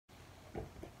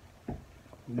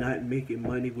not making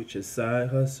money with your side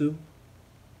hustle,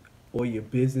 or your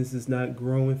business is not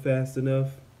growing fast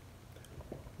enough,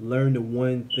 learn the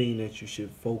one thing that you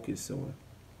should focus on.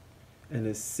 And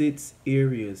the 6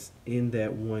 areas in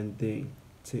that one thing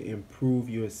to improve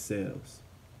your sales.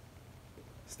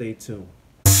 Stay tuned.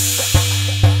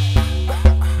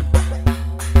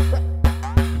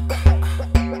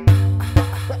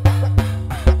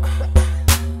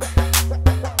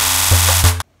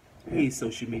 Hey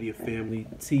social media family,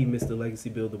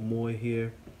 Mr. Moore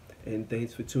here, and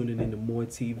thanks for tuning in to Moore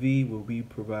TV, where we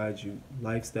provide you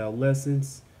lifestyle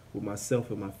lessons with myself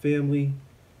and my family,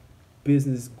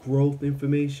 business growth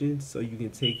information so you can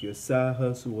take your side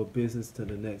hustle or business to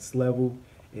the next level,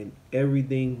 and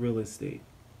everything real estate.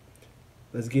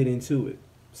 Let's get into it.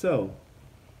 So,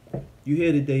 you're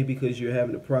here today because you're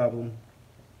having a problem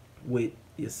with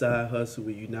your side hustle,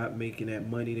 where you're not making that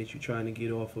money that you're trying to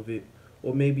get off of it,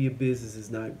 or maybe your business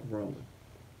is not growing.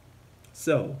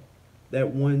 So, that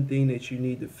one thing that you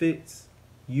need to fix,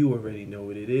 you already know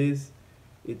what it is.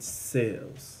 It's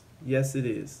sales. Yes, it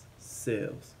is.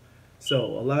 Sales. So,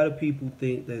 a lot of people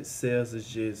think that sales is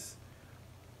just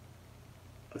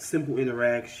a simple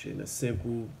interaction, a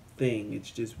simple thing.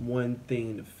 It's just one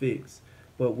thing to fix.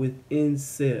 But within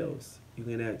sales, you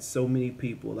can add so many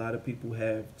people. A lot of people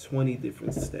have 20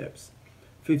 different steps,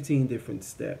 15 different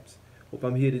steps. Well,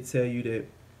 I'm here to tell you that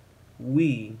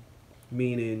we,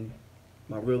 meaning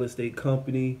my real estate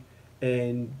company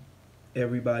and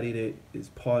everybody that is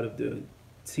part of the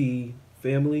T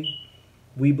family,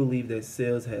 we believe that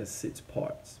sales has 6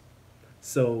 parts.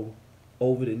 So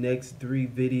over the next 3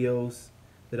 videos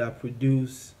that I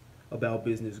produce about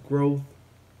business growth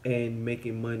and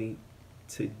making money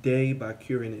today by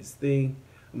curing this thing,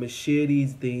 I'm going to share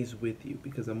these things with you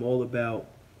because I'm all about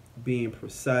being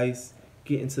precise,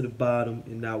 getting to the bottom,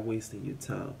 and not wasting your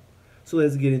time. So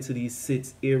let's get into these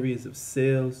 6 areas of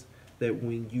sales that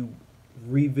when you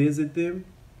revisit them,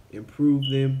 improve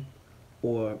them,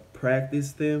 or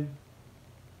practice them,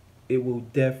 it will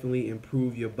definitely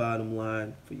improve your bottom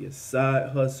line for your side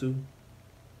hustle,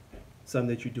 something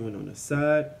that you're doing on the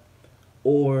side,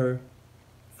 or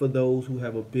for those who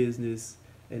have a business,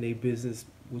 and a business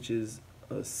which is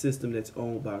a system that's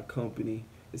owned by a company,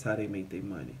 is how they make their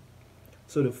money.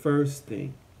 So the first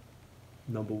thing,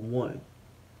 number 1,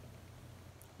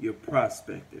 you're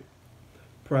prospecting.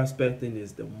 Prospecting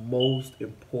is the most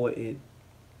important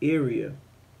area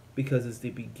because it's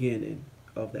the beginning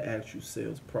of the actual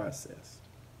sales process.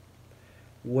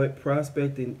 What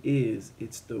prospecting is,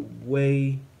 it's the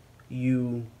way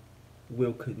you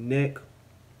will connect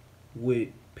with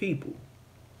people,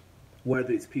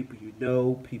 whether it's people you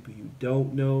know, people you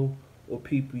don't know, or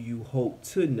people you hope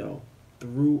to know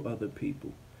through other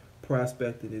people.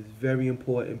 Prospecting is very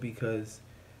important because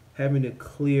having a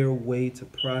clear way to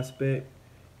prospect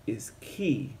is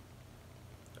key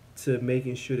to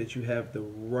making sure that you have the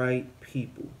right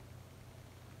people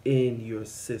in your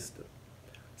system.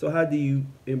 So how do you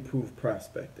improve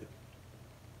prospecting?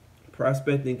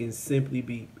 Prospecting can simply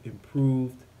be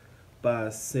improved by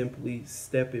simply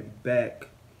stepping back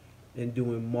and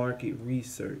doing market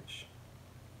research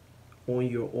on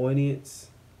your audience,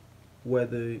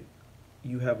 whether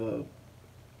you have a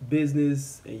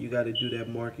business and you got to do that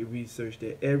market research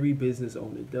that every business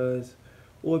owner does,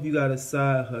 or if you got a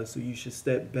side hustle, you should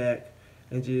step back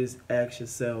and just ask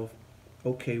yourself,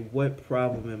 okay, what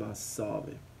problem am I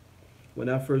solving? When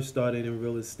I first started in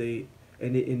real estate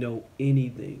and didn't know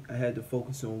anything, I had to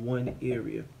focus on one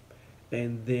area,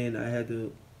 and then I had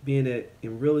to, being that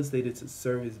in real estate it's a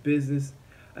service business,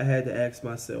 I had to ask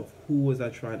myself, who was I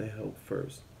trying to help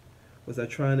first? Was I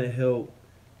trying to help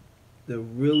the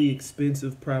really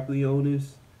expensive property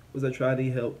owners? Was I trying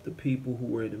to help the people who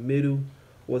were in the middle?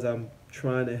 Was I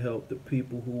trying to help the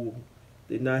people who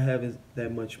did not have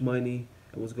that much money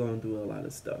and was going through a lot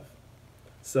of stuff?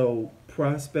 So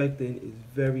prospecting is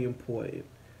very important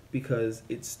because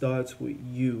it starts with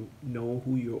you knowing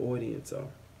who your audience are.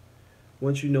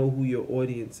 Once you know who your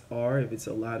audience are, if it's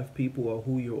a lot of people, or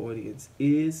who your audience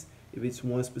is, if it's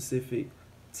one specific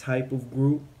type of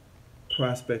group,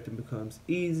 prospecting becomes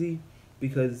easy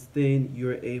because then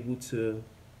you're able to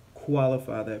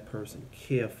qualify that person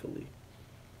carefully,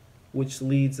 which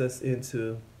leads us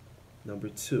into number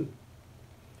 2.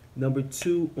 Number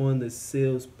 2 on the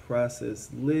sales process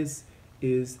list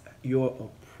is your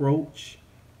approach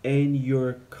and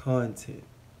your content,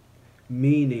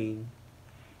 meaning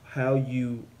how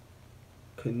you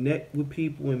connect with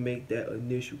people and make that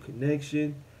initial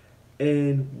connection,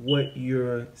 and what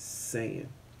you're saying.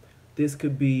 This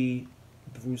could be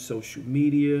through social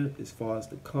media as far as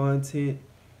the content,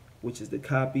 which is the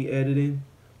copy editing,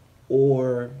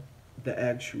 or the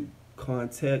actual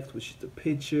context, which is the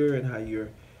picture and how you're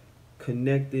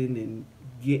connecting and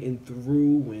getting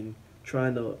through and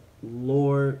trying to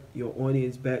lure your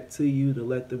audience back to you to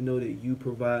let them know that you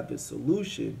provide the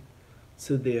solution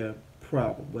to their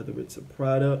problem, whether it's a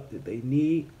product that they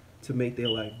need to make their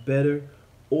life better,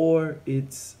 or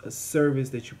it's a service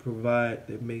that you provide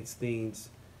that makes things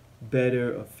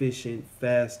better, efficient,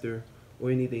 faster,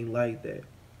 or anything like that.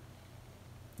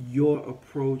 Your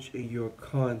approach and your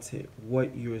content,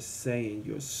 what you're saying,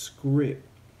 your script,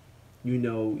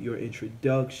 your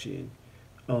introduction,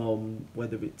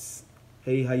 whether it's,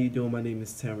 hey, how you doing? My name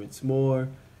is Terrence Moore,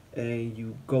 and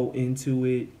you go into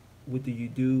it. What do you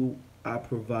do? I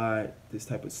provide this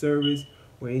type of service,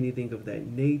 or anything of that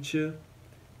nature.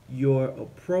 Your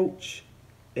approach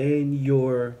and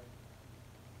your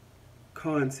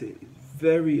content is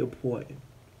very important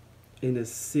in the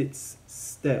 6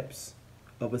 steps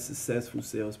of a successful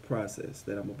sales process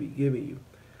that I'm going to be giving you.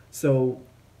 So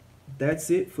that's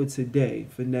it for today,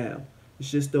 for now. It's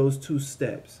just those 2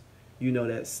 steps.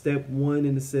 That step 1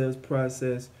 in the sales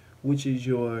process, which is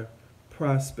your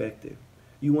prospecting.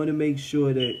 You want to make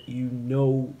sure that you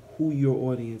know who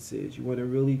your audience is. You want to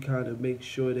really kind of make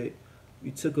sure that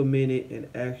you took a minute and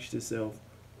asked yourself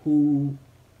who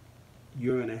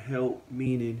you're going to help,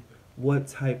 meaning what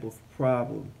type of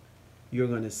problem you're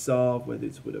going to solve, whether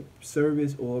it's with a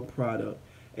service or a product,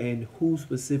 and who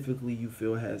specifically you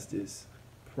feel has this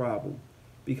problem.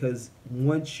 Because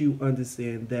once you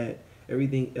understand that,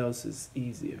 everything else is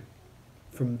easier.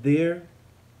 From there,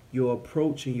 your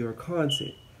approach and your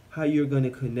content, how you're going to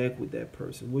connect with that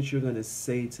person, what you're going to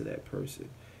say to that person.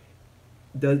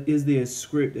 Is there a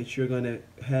script that you're going to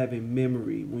have in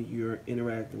memory when you're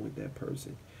interacting with that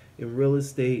person? In real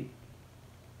estate,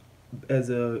 as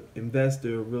an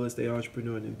investor, a real estate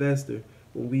entrepreneur and investor,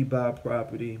 when we buy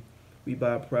property, we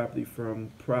buy problem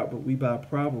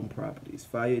properties,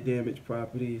 fire damage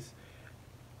properties,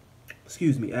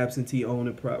 absentee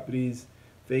owner properties,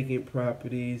 vacant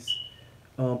properties,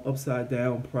 upside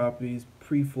down properties,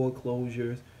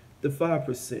 pre-foreclosures, the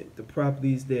 5%, the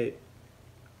properties that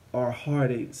are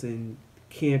heartaches and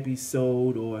can't be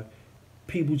sold, or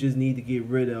people just need to get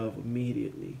rid of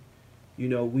immediately. We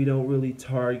don't really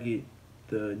target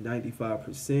the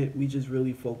 95%. We just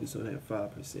really focus on that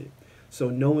 5%. So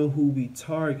knowing who we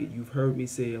target, you've heard me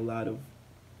say a lot of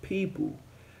people.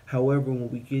 However,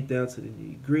 when we get down to the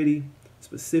nitty-gritty,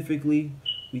 specifically,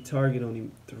 we target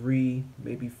only 3,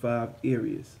 maybe 5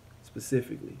 areas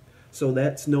specifically. So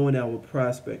that's knowing our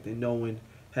prospect and knowing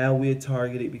how we're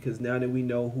targeted, because now that we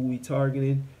know who we're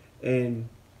targeting and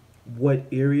what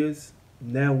areas,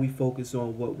 now we focus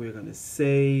on what we're going to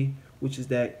say, which is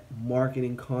that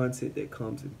marketing content that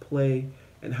comes in play,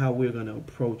 and how we're going to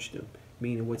approach them,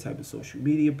 meaning what type of social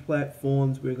media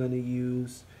platforms we're going to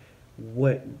use,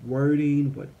 what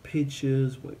wording, what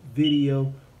pictures, what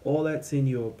video, all that's in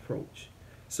your approach.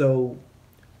 So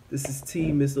this is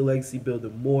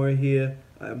Mr. Moore here.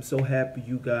 I'm so happy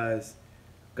you guys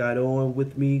got on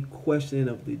with me. Question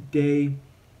of the day: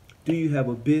 do you have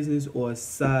a business or a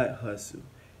side hustle?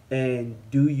 And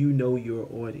do you know your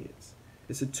audience?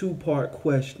 It's a 2-part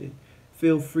question.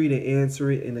 Feel free to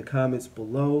answer it in the comments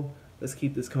below. Let's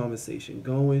keep this conversation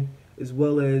going. As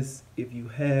well as, if you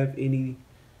have any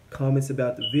comments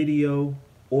about the video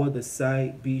or the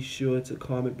site, be sure to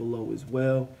comment below as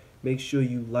well. Make sure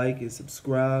you like and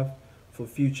subscribe for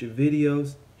future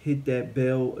videos. Hit that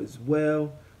bell as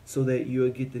well so that you'll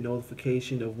get the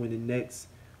notification of when the next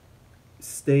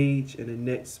stage and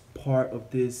the next part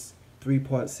of this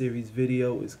 3-part series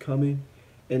video is coming.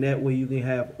 And that way you can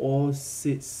have all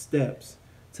 6 steps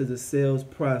to the sales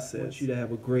process. I want you to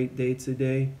have a great day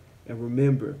today. And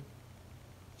remember,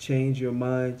 change your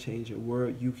mind, change your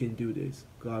word. You can do this.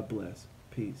 God bless.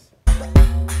 Peace.